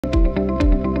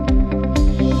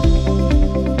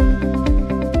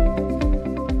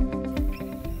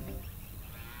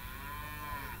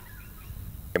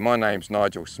My name's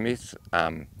Nigel Smith.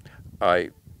 I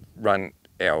run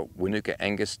our Wīnuka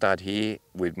Angus stud here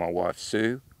with my wife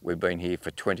Sue. We've been here for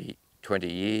 20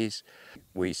 years.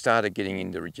 We started getting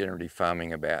into regenerative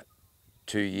farming about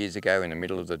 2 years ago in the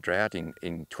middle of the drought in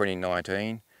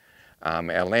 2019.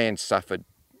 Our land suffered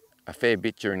a fair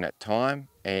bit during that time,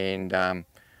 and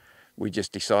we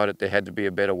just decided there had to be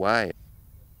a better way.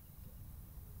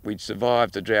 We'd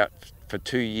survived the drought for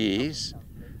 2 years,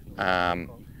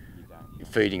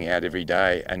 feeding out every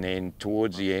day, and then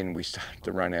towards the end we started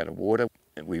to run out of water.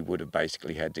 We would have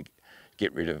basically had to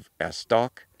get rid of our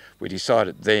stock. We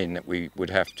decided then that we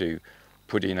would have to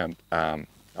put in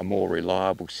a more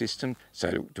reliable system,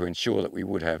 so to ensure that we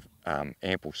would have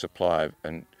ample supply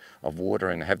of water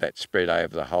and have that spread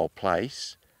over the whole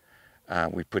place.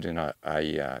 We put in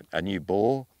a new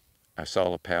bore, a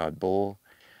solar powered bore,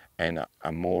 and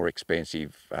a more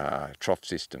expensive trough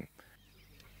system.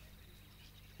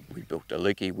 We built a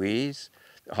leaky weirs.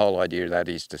 The whole idea of that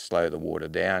is to slow the water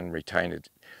down, retain it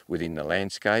within the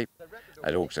landscape.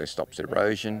 It also stops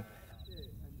erosion.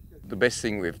 The best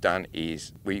thing we've done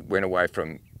is we went away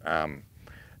from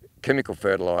chemical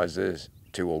fertilizers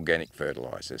to organic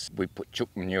fertilizers. We put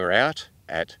chook manure out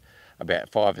at about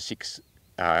 5 or 6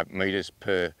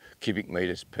 cubic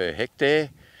metres per hectare,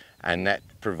 and that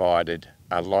provided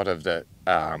a lot of the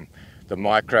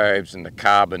microbes and the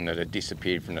carbon that had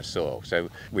disappeared from the soil. So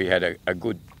we had a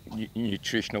good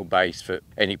nutritional base for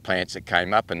any plants that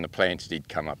came up, and the plants did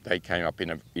come up. They came up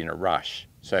in a rush.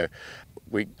 So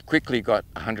we quickly got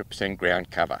 100%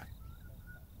 ground cover.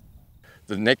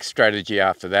 The next strategy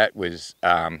after that was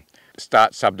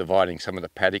start subdividing some of the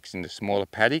paddocks into smaller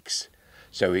paddocks,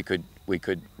 so we could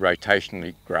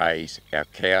rotationally graze our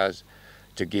cows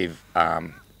to give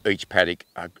each paddock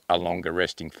a longer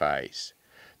resting phase.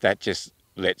 That just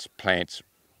lets plants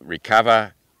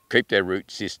recover, keep their root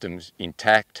systems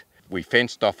intact. We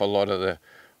fenced off a lot of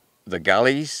the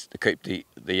gullies to keep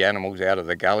the animals out of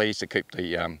the gullies, to keep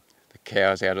the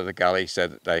cows out of the gullies, so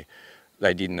that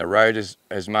they didn't erode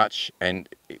as much. And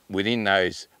within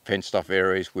those fenced off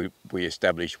areas we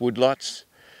established woodlots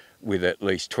with at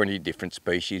least 20 different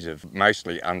species of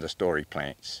mostly understory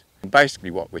plants. And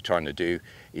basically what we're trying to do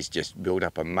is just build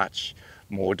up a much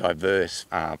more diverse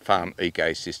farm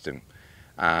ecosystem.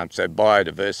 So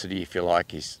biodiversity, if you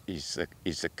like, is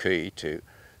the key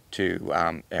to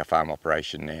our farm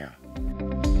operation now.